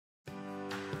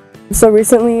So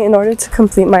recently, in order to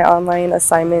complete my online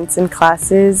assignments and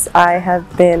classes, I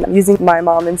have been using my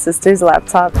mom and sister's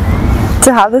laptop.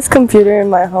 To have this computer in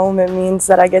my home, it means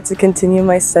that I get to continue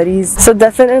my studies. So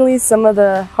definitely some of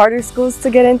the harder schools to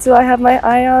get into I have my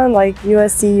eye on, like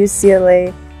USC,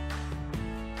 UCLA.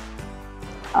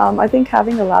 I think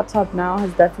having a laptop now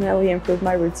has definitely improved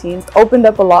my routines. It's opened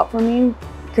up a lot for me,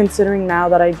 considering now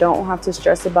that I don't have to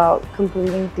stress about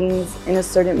completing things in a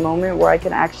certain moment where I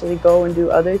can actually go and do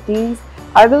other things.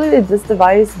 I believe that this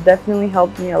device definitely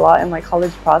helped me a lot in my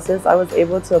college process. I was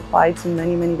able to apply to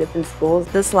many different schools.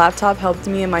 This laptop helped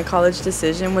me in my college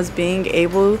decision was being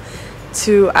able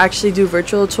to actually do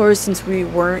virtual tours since we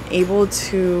weren't able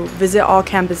to visit all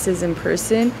campuses in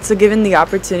person. So given the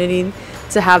opportunity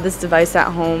to have this device at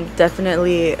home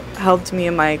definitely helped me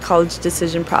in my college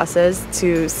decision process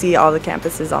to see all the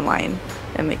campuses online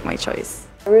and make my choice.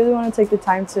 I really want to take the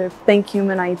time to thank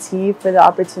Human IT for the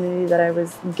opportunity that I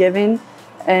was given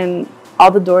and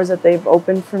all the doors that they've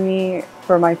opened for me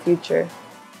for my future.